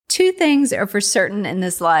Two things are for certain in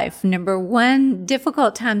this life. Number one,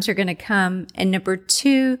 difficult times are going to come. And number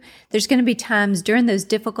two, there's going to be times during those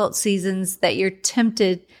difficult seasons that you're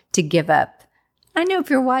tempted to give up. I know if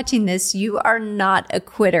you're watching this, you are not a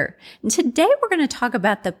quitter. And today we're going to talk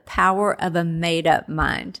about the power of a made-up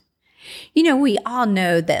mind. You know, we all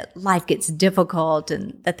know that life gets difficult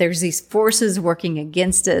and that there's these forces working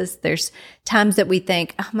against us. There's times that we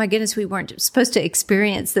think, oh my goodness, we weren't supposed to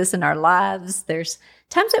experience this in our lives. There's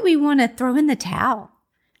times that we want to throw in the towel.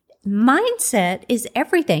 Mindset is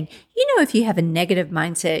everything. You know, if you have a negative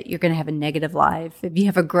mindset, you're going to have a negative life. If you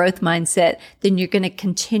have a growth mindset, then you're going to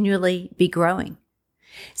continually be growing.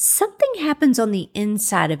 Something happens on the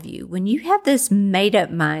inside of you when you have this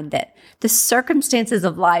made-up mind that the circumstances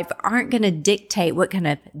of life aren't going to dictate what kind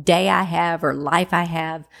of day I have or life I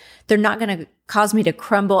have. They're not going to cause me to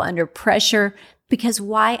crumble under pressure because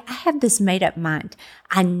why? I have this made-up mind.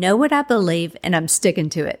 I know what I believe and I'm sticking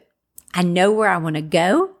to it. I know where I want to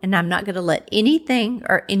go and I'm not going to let anything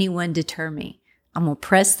or anyone deter me. I'm going to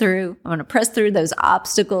press through. I'm going to press through those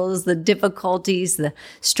obstacles, the difficulties, the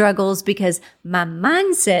struggles, because my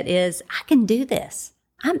mindset is, I can do this.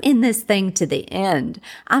 I'm in this thing to the end.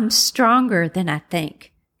 I'm stronger than I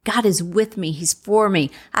think. God is with me. He's for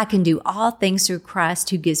me. I can do all things through Christ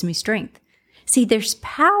who gives me strength. See, there's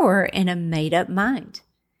power in a made-up mind.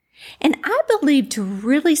 And I believe to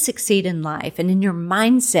really succeed in life and in your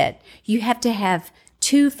mindset, you have to have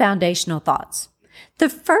two foundational thoughts. The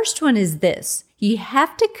first one is this. You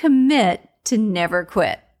have to commit to never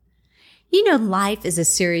quit. You know, life is a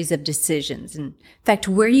series of decisions. In fact,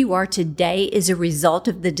 where you are today is a result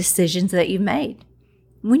of the decisions that you've made.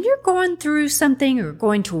 When you're going through something or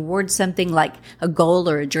going towards something like a goal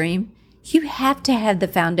or a dream, you have to have the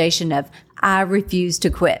foundation of, I refuse to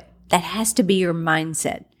quit. That has to be your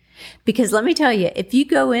mindset. Because let me tell you, if you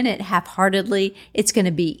go in it half-heartedly, it's going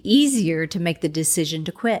to be easier to make the decision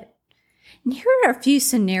to quit. And here are a few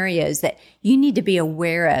scenarios that you need to be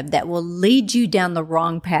aware of that will lead you down the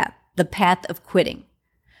wrong path, the path of quitting.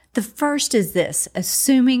 The first is this,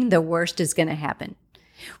 assuming the worst is going to happen.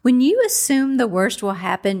 When you assume the worst will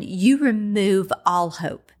happen, you remove all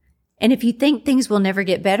hope. And if you think things will never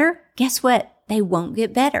get better, guess what? They won't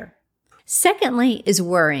get better. Secondly is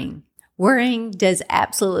worrying. Worrying does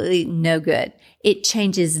absolutely no good. It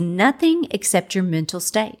changes nothing except your mental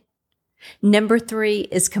state. Number 3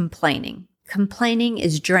 is complaining. Complaining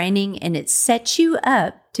is draining and it sets you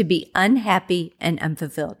up to be unhappy and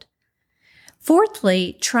unfulfilled.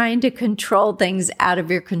 Fourthly, trying to control things out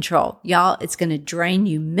of your control. Y'all, it's going to drain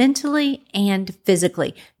you mentally and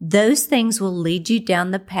physically. Those things will lead you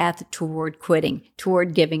down the path toward quitting,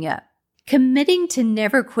 toward giving up. Committing to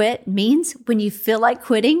never quit means when you feel like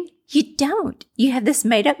quitting, you don't. You have this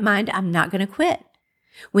made up mind, I'm not going to quit.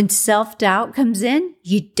 When self-doubt comes in,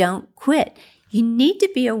 you don't quit. You need to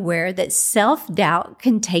be aware that self-doubt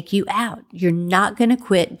can take you out. You're not going to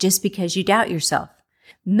quit just because you doubt yourself.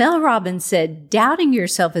 Mel Robbins said, doubting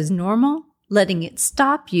yourself is normal. Letting it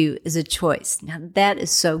stop you is a choice. Now that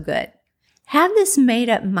is so good. Have this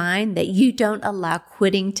made-up mind that you don't allow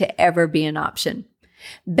quitting to ever be an option.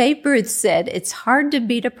 Babe Ruth said, it's hard to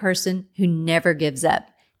beat a person who never gives up.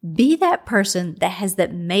 Be that person that has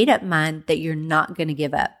that made-up mind that you're not going to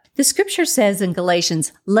give up. The scripture says in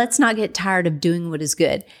Galatians, let's not get tired of doing what is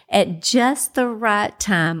good. At just the right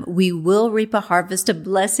time, we will reap a harvest of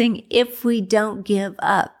blessing if we don't give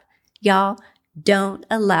up. Y'all, don't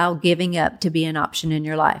allow giving up to be an option in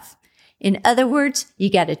your life. In other words,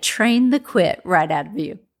 you got to train the quit right out of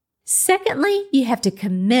you. Secondly, you have to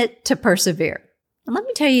commit to persevere. And let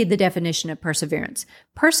me tell you the definition of perseverance.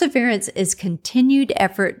 Perseverance is continued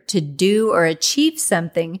effort to do or achieve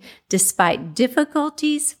something despite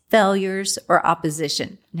difficulties, failures, or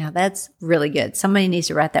opposition. Now that's really good. Somebody needs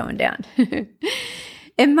to write that one down.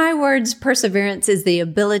 In my words, perseverance is the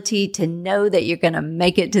ability to know that you're going to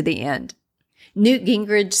make it to the end. Newt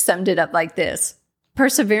Gingrich summed it up like this.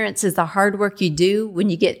 Perseverance is the hard work you do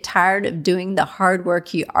when you get tired of doing the hard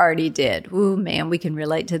work you already did. Ooh, man, we can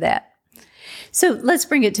relate to that. So let's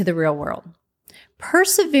bring it to the real world.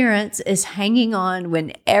 Perseverance is hanging on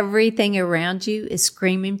when everything around you is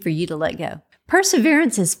screaming for you to let go.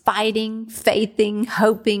 Perseverance is fighting, faithing,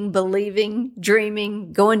 hoping, believing,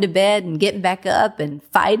 dreaming, going to bed and getting back up and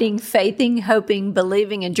fighting, faithing, hoping,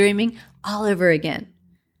 believing, and dreaming all over again.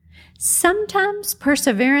 Sometimes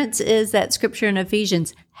perseverance is that scripture in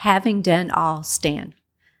Ephesians, having done all, stand.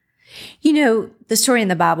 You know, the story in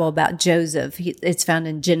the Bible about Joseph, it's found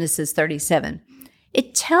in Genesis 37.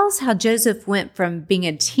 It tells how Joseph went from being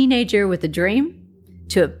a teenager with a dream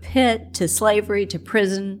to a pit, to slavery, to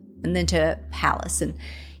prison, and then to a palace. And,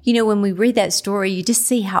 When we read that story, you just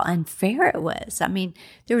see how unfair it was. I mean,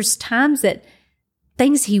 there was times that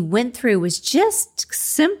things he went through was just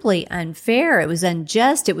simply unfair. It was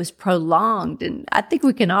unjust. It was prolonged. And I think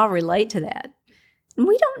we can all relate to that. And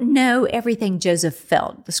we don't know everything Joseph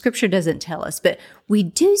felt. The scripture doesn't tell us, but we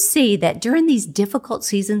do see that during these difficult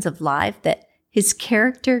seasons of life that his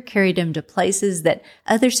character carried him to places that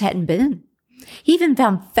others hadn't been. He even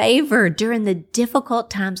found favor during the difficult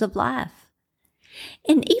times of life.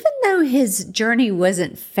 And even though his journey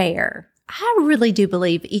wasn't fair, I really do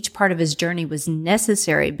believe each part of his journey was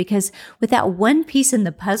necessary, because without one piece in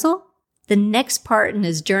the puzzle, the next part in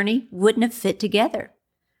his journey wouldn't have fit together.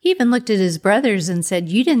 He even looked at his brothers and said,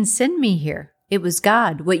 "You didn't send me here. It was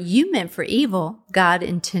God. What you meant for evil, God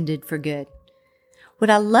intended for good." What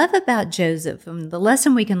I love about Joseph, and the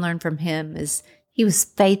lesson we can learn from him, is he was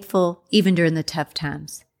faithful even during the tough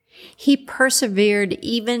times. He persevered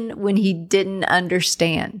even when he didn't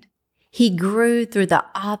understand. He grew through the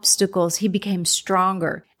obstacles. He became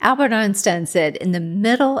stronger. Albert Einstein said, "In the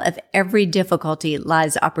middle of every difficulty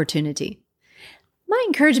lies opportunity." My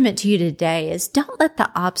encouragement to you today is don't let the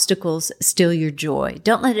obstacles steal your joy.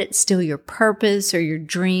 Don't let it steal your purpose or your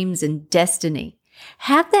dreams and destiny.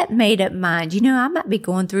 Have that made up mind. I might be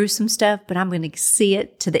going through some stuff, but I'm going to see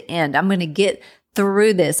it to the end. I'm going to get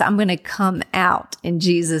through this. I'm going to come out in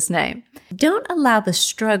Jesus' name. Don't allow the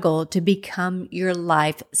struggle to become your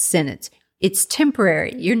life sentence. It's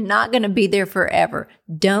temporary. You're not going to be there forever.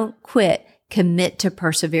 Don't quit. Commit to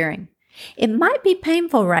persevering. It might be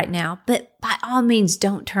painful right now, but by all means,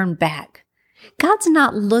 don't turn back. God's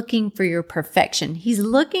not looking for your perfection. He's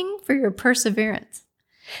looking for your perseverance.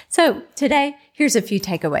 So today, here's a few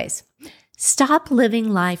takeaways. Stop living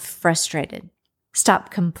life frustrated.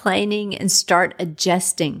 Stop complaining and start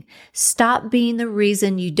adjusting. Stop being the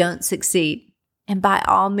reason you don't succeed. And by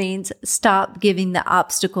all means, stop giving the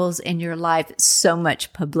obstacles in your life so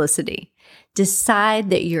much publicity. Decide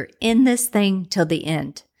that you're in this thing till the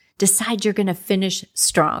end. Decide you're going to finish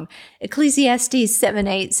strong. Ecclesiastes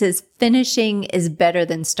 7:8 says, "Finishing is better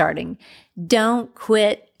than starting." Don't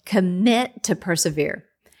quit. Commit to persevere.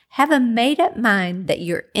 Have a made-up mind that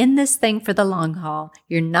you're in this thing for the long haul.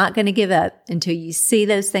 You're not going to give up until you see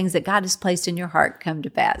those things that God has placed in your heart come to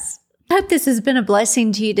pass. I hope this has been a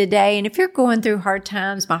blessing to you today. And if you're going through hard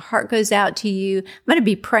times, my heart goes out to you. I'm going to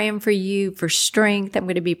be praying for you for strength. I'm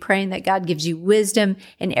going to be praying that God gives you wisdom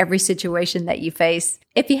in every situation that you face.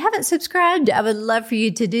 If you haven't subscribed, I would love for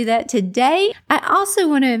you to do that today. I also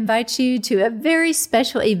want to invite you to a very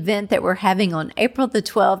special event that we're having on April the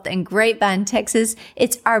 12th in Grapevine, Texas.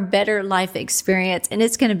 It's our Better Life Experience, and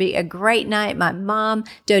it's going to be a great night. My mom,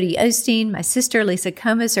 Dodie Osteen, my sister, Lisa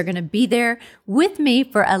Comas, are going to be there with me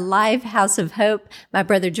for a live House of Hope. My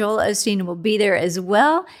brother, Joel Osteen, will be there as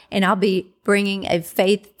well, and I'll be bringing a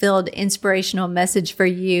faith-filled, inspirational message for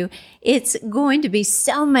you. It's going to be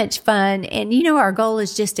so much fun. And our goal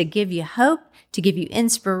is just to give you hope, to give you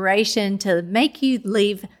inspiration, to make you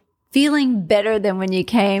leave feeling better than when you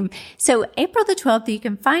came. So April the 12th, you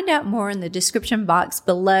can find out more in the description box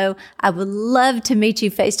below. I would love to meet you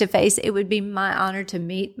face to face. It would be my honor to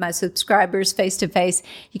meet my subscribers face to face.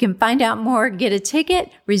 You can find out more, get a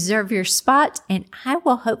ticket, reserve your spot, and I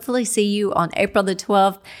will hopefully see you on April the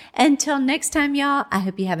 12th. Until next time, y'all, I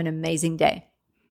hope you have an amazing day.